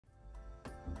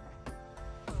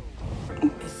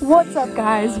What's up,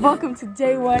 guys? Welcome to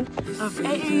day one of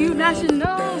AAU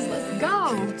Nationals. Let's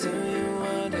go!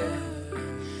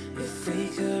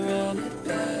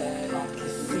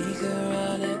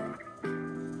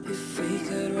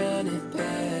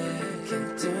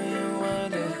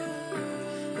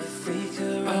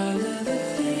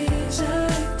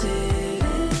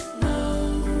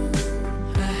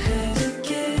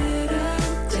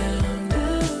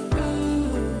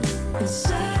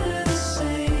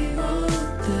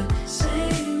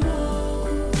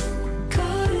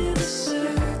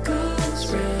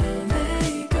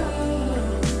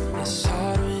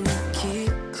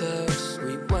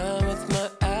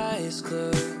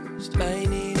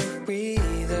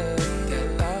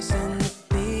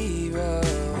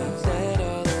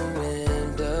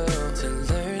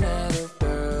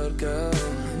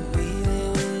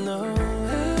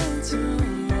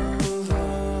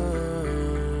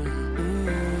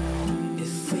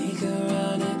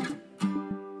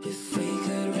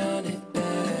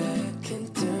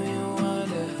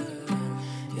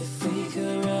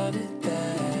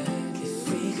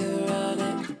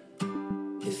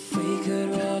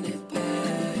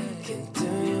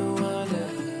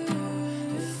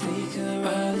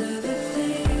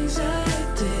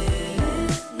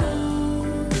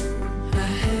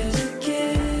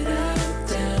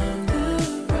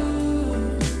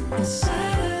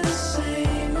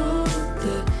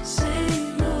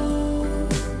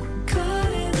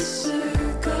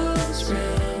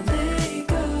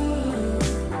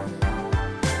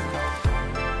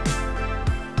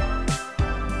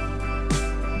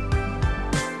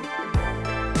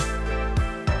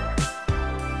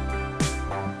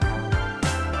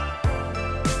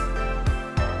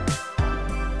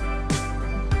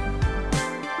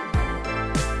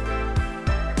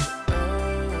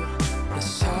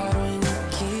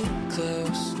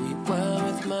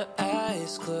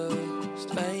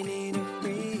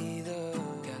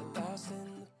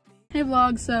 Hey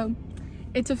vlog, so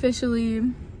it's officially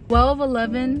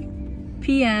 12:11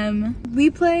 p.m. We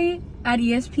play at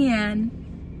ESPN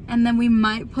and then we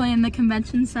might play in the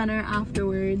convention center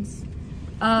afterwards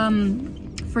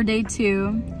for day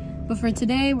 2. But for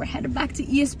today, we're headed back to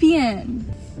ESPN.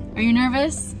 Are you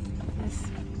nervous? Yes.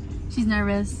 She's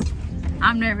nervous.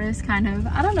 I'm nervous, kind of.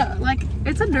 I don't know, like,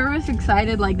 it's a nervous,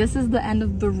 excited, like, this is the end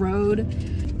of the road.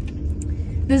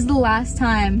 This is the last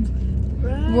time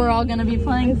we're all gonna be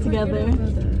playing together.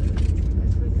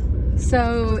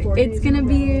 So it's gonna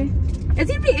be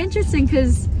interesting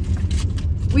because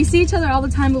we see each other all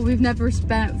the time, but we've never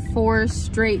spent 4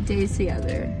 straight days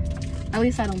together. At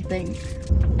least I don't think.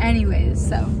 Anyways,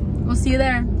 so we'll see you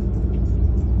there.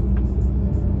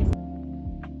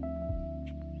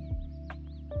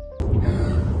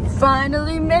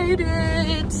 Finally made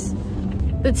it!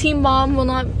 The team mom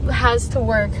has to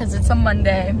work because it's a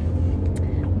Monday.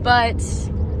 But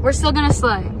we're still gonna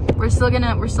slay. We're still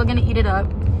gonna eat it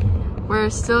up.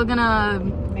 We're still gonna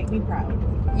make me proud.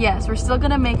 Yes, we're still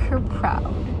gonna make her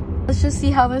proud. Let's just see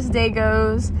how this day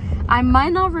goes. I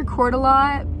might not record a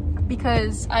lot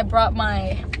because I brought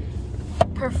my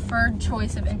preferred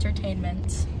choice of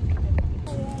entertainment.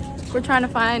 We're trying to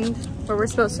find where we're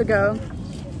supposed to go,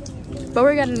 but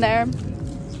we're getting there.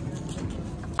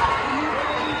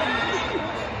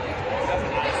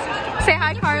 Say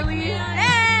hi, Carly.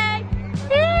 Hey!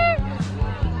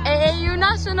 AAU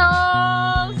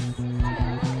Nationals!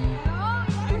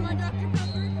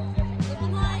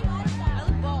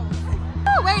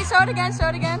 Oh, wait, show it again, show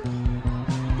it again.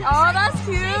 Oh, that's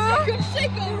cute.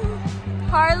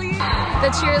 Carly, the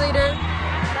cheerleader.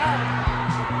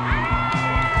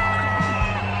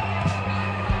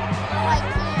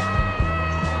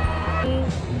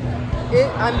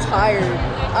 I'm tired.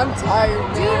 I'm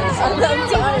tired, dude. I'm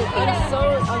tired.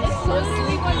 I'm so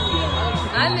sleepy.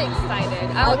 I'm excited.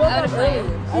 I woke up early.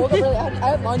 I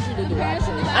had laundry to do,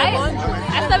 actually. I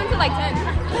slept until like 10.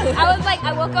 I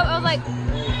woke up, I was like,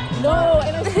 no,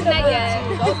 and I stayed up not late yet.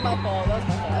 too. That was my fault. I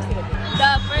stayed up late.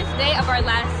 The first day of our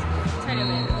last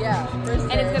tournament. Yeah, first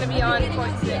day. And it's gonna be on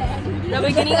court 6. The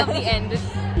beginning of the end.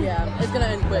 Yeah, it's gonna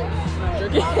end quick. No,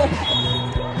 I'm joking.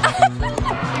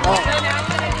 So now I'm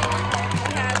gonna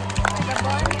have the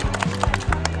ball.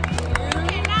 You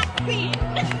cannot see it.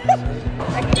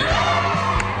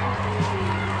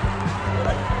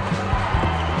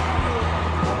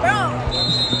 Bro,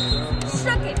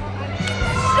 shook it.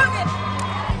 Shook it.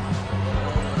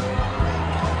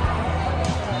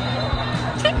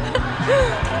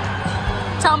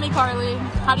 Tell me, Carly,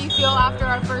 how do you feel after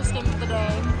our first game of the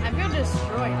day? I feel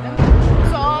destroyed.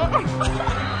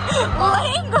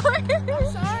 Language. I'm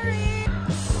sorry.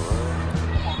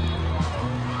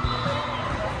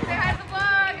 Say hi to the vlog.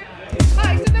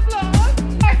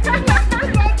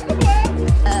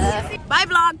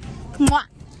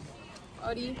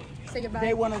 Say goodbye.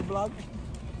 Day one of the vlog.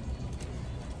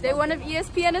 Day one of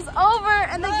ESPN is over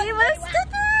and they gave us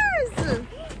stickers!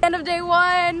 End of day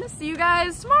one. See you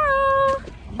guys tomorrow.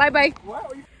 Bye-bye.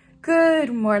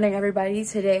 Good morning, everybody.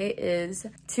 Today is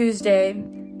Tuesday,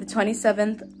 the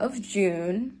 27th of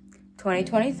June,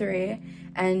 2023,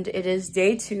 and it is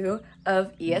day 2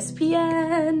 of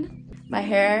ESPN. My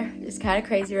hair is kind of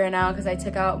crazy right now because I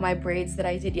took out my braids that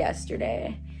I did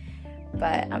yesterday,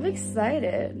 but I'm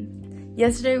excited.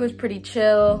 Yesterday was pretty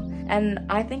chill, and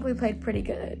I think we played pretty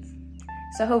good.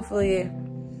 So hopefully,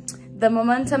 the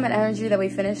momentum and energy that we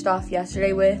finished off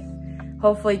yesterday with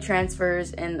hopefully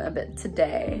transfers in a bit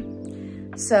today.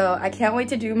 So I can't wait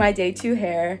to do my day 2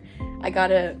 hair. I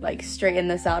gotta like straighten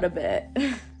this out a bit.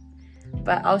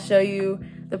 But I'll show you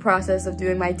the process of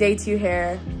doing my day 2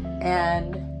 hair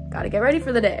and gotta get ready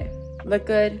for the day. Look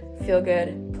good, feel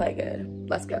good, play good.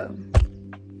 Let's go.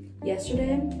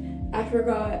 Yesterday, I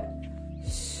forgot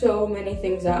so many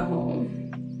things at home.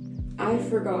 I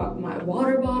forgot my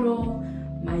water bottle,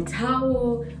 my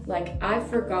towel, like I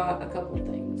forgot a couple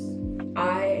things.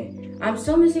 I'm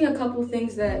still missing a couple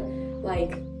things that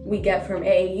like we get from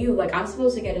AAU. Like I'm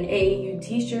supposed to get an AAU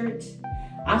t-shirt.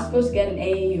 I'm supposed to get an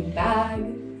AAU bag.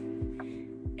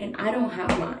 And I don't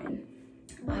have mine.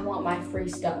 I want my free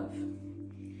stuff.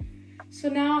 So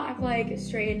now I've like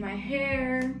straightened my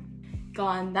hair,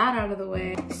 gotten that out of the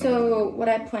way. So what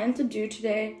I plan to do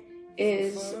today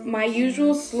is my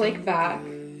usual slick back,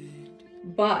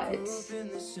 but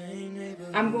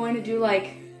I'm going to do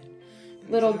like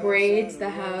little braids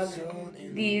that have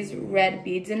these red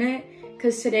beads in it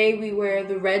because today we wear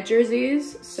the red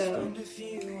jerseys. So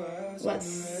let's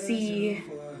see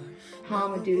how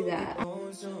I'm gonna do that.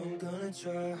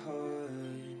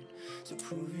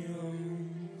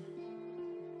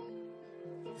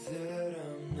 That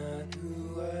I'm not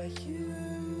who I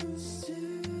used to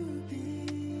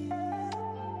be.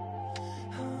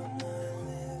 I'm not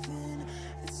living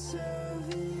at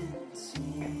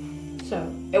 17. So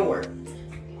it worked.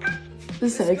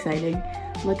 This is so exciting.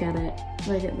 Look at it.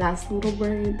 Look at that's the little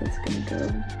braid that's gonna go.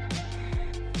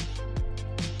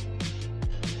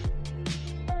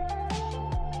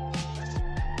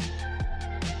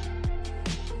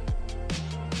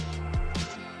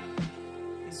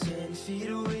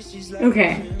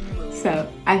 Okay, so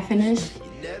I finished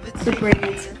the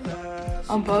braids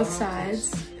on both sides.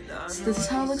 So this is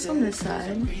how it looks on this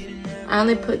side. I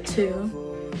only put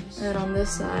 2, and on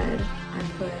this side I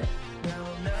put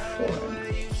 4.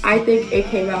 I think it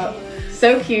came out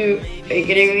so cute. Are you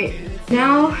kidding me?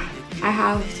 Now I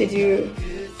have to do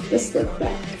the slip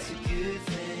back.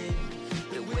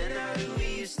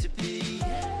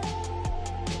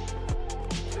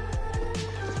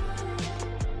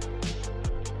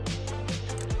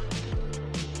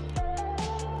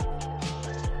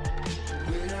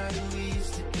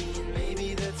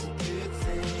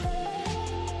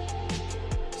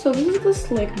 So this is the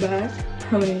slick back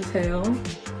ponytail.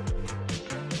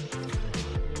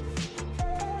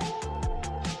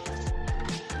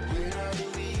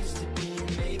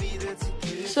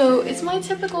 So it's my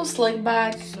typical slick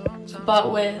back,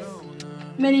 but with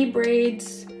mini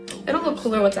braids. It'll look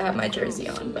cooler once I have my jersey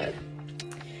on, but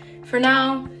for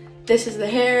now, this is the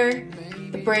hair,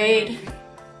 the braid.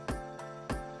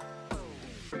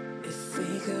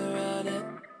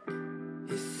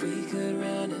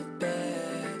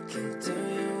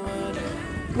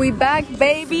 We back,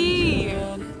 baby!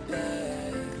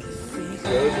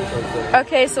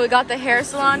 Okay, so we got the hair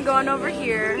salon going over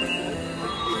here.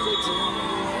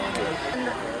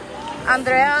 And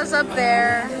Andrea's up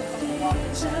there.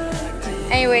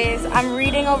 Anyways, I'm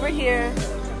reading over here.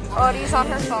 Ori's on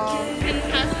her phone.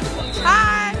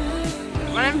 Hi!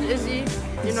 My name's Izzy.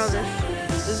 You know this.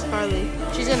 This is Carly.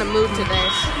 She's in a mood today.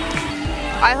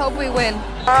 I hope we win.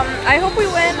 I hope we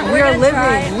win. We are living.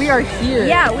 Try. We are here.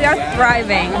 Yeah, we are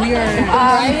thriving. We are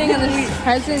thriving on this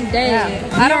present day.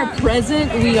 Yeah. We are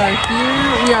present. We are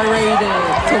here. We are ready to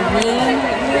win.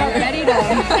 We are ready to.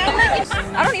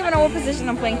 I don't even know what position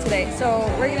I'm playing today, so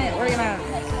we're gonna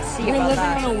see about that. We're living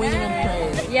on a win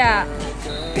and pray. Yeah,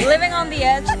 living on the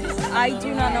edge. I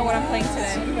do not know what I'm playing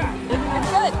today. It's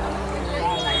good.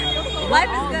 Life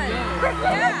is good.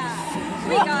 Yeah,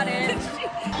 we got it.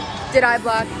 Did I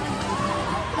block?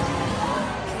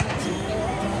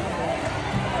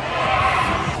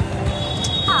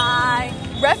 Hi,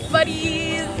 ref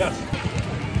buddies. Yes.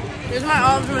 Here's my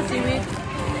ultimate teammate.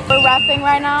 We're reffing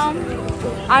right now.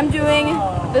 I'm doing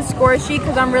the score sheet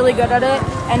because I'm really good at it,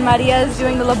 and Maria is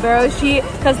doing the libero sheet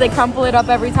because they crumple it up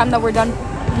every time that we're done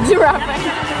Rapping.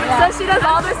 So she does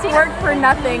all this work for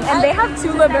nothing, and they have 2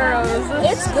 liberos.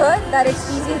 It's good that it's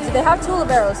easy. They have 2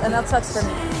 liberos, and that sucks for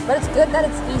me. But it's good that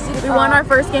it's easy to. We won our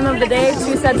first game of the day,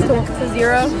 2 sets to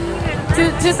 0.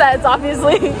 Two sets,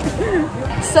 obviously.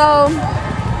 So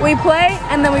we play,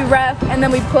 and then we ref, and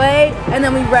then we play, and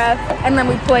then we ref, and then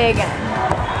we play again.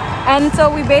 And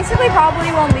so we basically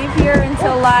probably won't leave here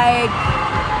until like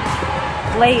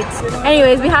late.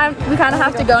 Anyways, we kind of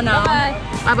have to go now. Bye.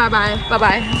 Bye bye bye bye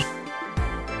bye.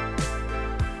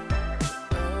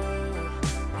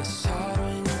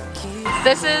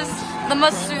 This is the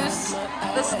masseuse.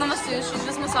 This is the masseuse. She's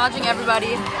just massaging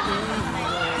everybody.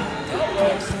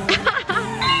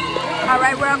 All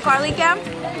right, we're on Carly Cam,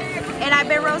 and I've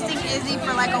been roasting Izzy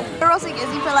for like a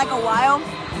while.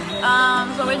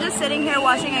 So we're just sitting here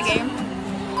watching a game.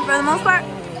 For the most part,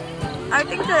 I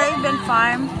think today's been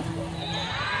fine.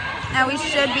 Now we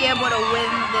should be able to win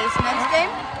this next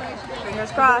game.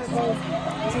 Fingers crossed.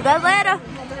 See you guys later.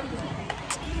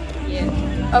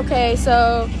 Okay,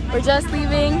 so we're just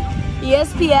leaving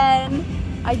ESPN.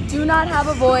 I do not have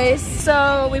a voice.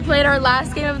 So we played our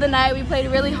last game of the night. We played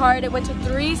really hard. It went to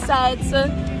 3 sets.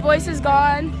 Voice is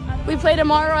gone. We play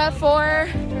tomorrow at 4.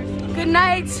 Good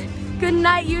night. Good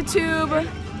night, YouTube.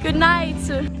 Good night.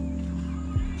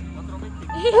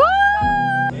 Woo!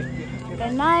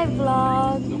 Good night,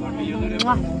 vlog.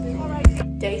 Mwah.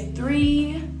 Day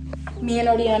 3. Me and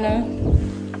Oriana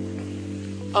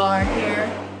are here,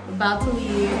 about to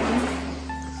leave.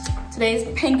 Today's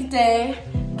pink day.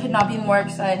 Could not be more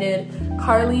excited.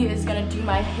 Carly is gonna do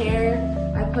my hair.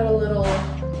 I put a little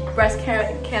breast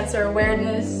cancer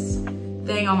awareness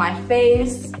thing on my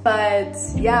face. But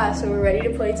yeah, so we're ready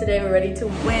to play today. We're ready to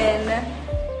win.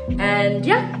 And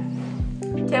yeah,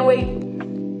 can't wait.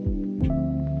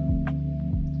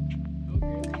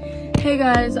 Hey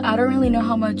guys, I don't really know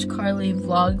how much Carly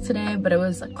vlogged today, but it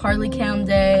was a Carly Cam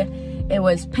day. It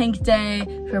was pink day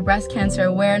for breast cancer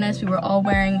awareness. We were all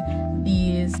wearing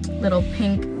these little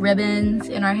pink ribbons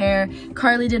in our hair.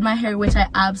 Carly did my hair, which I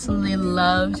absolutely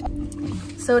loved.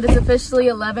 So it is officially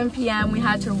 11 p.m. We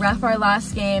had to ref our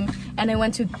last game, and it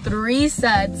went to 3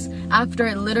 sets after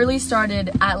it literally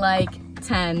started at like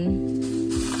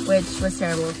 10, which was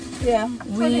terrible. Yeah,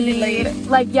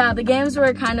 the games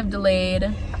were kind of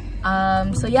delayed.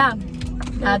 So yeah,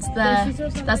 that's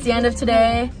the end of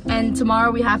today, and tomorrow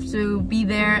we have to be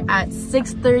there at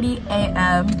 6:30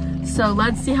 a.m. So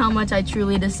let's see how much I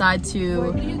truly decide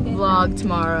to vlog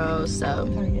tomorrow. So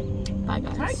bye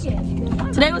guys.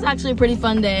 Today was actually a pretty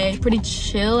fun day, pretty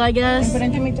chill, I guess.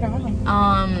 And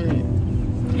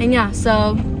yeah,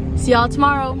 so see y'all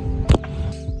tomorrow.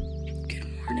 Good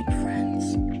morning,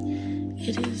 friends.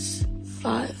 It is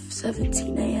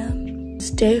 5:17 a.m. It's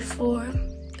day 4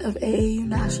 of AAU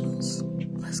Nationals.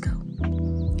 Let's go.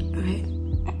 Okay,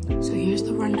 so here's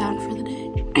the rundown for the day.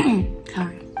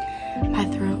 Sorry, my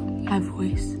throat, my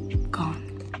voice, gone.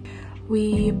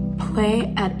 We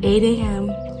play at 8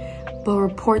 a.m., but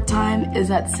report time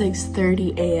is at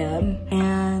 6:30 a.m.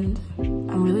 and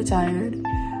I'm really tired.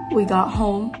 We got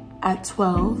home at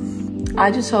 12. I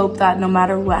just hope that no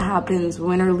matter what happens,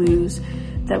 win or lose,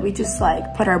 that we just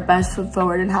like put our best foot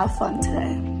forward and have fun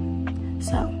today.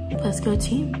 So let's go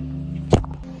team.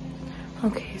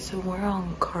 Okay, so we're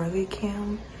on Carly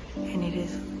Cam, and it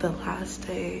is the last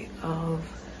day of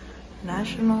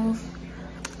Nationals.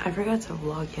 I forgot to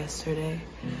vlog yesterday.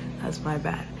 That's my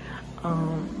bad.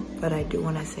 But I do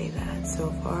want to say that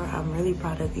so far I'm really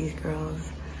proud of these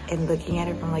girls, and looking at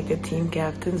it from like the team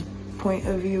captain's point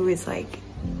of view, it's like,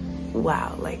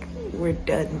 wow, like we're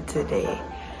done today.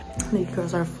 These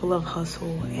girls are full of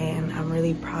hustle, and I'm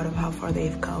really proud of how far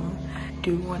they've come.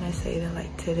 Do want to say that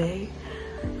like today,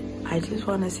 I just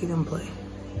want to see them play.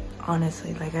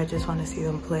 Honestly, like I just want to see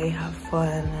them play, have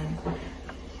fun, and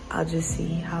I'll just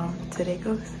see how today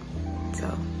goes. So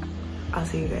I'll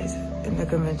see you guys in the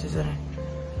convention center.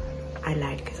 I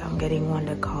lied because I'm getting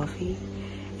Wanda coffee,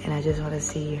 and I just want to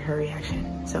see her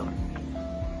reaction. So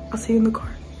I'll see you in the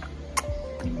car.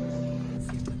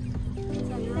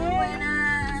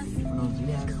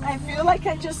 I feel like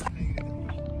I just...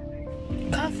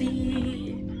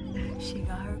 Coffee. She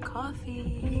got her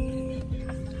coffee.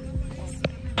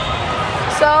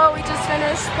 So we just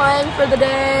finished playing for the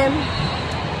day.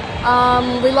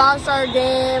 We lost our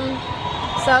game,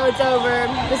 so it's over.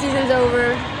 The season's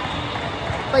over.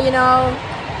 But you know,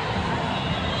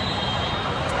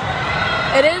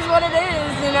 it is what it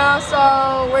is, you know, so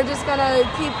we're just gonna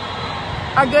keep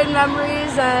our good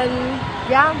memories, and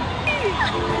yeah.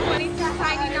 22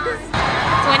 signing on.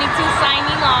 22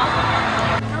 signing off.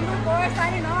 Number 4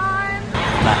 signing on.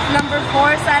 Number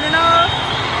 4 signing off.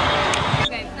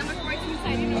 Okay, number 14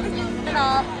 signing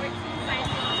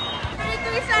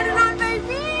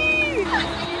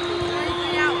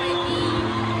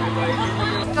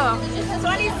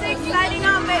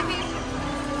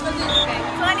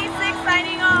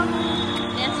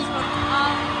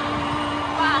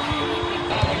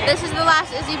this is the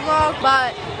last Izzy vlog,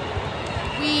 but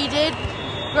we did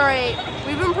great.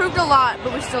 We've improved a lot,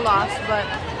 but we still lost, but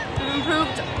we've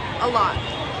improved a lot,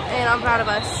 and I'm proud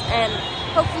of us, and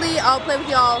hopefully I'll play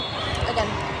with y'all again.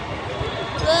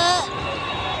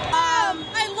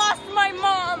 I lost my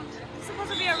mom. It's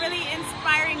supposed to be a really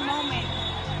inspiring moment.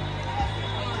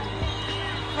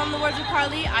 From the words of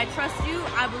Carly, I trust you,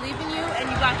 I believe in you, and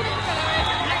you got this.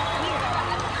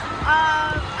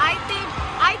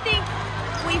 I think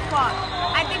we fought.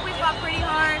 I think we fought pretty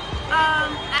hard.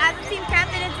 As a team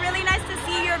captain, it's really nice to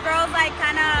see your girls like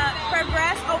kind of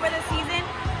progress over the season,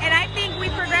 and I think we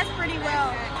progressed pretty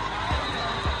well.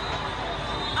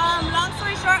 Long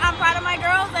story short, I'm proud of my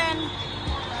girls, and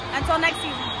until next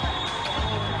season.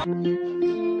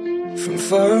 From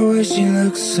far away she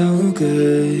looks so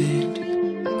good.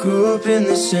 Grew up in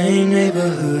the same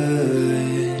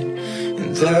neighborhood,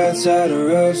 and that's how to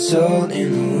rub salt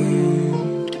in the wound.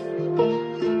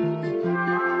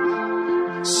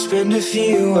 Spend a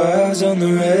few hours on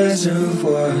the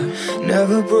reservoir.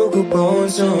 Never broke a bone,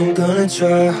 so I'm gonna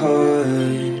try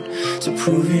hard to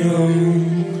prove you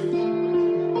wrong,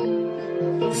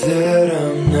 that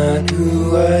I'm not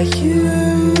who I used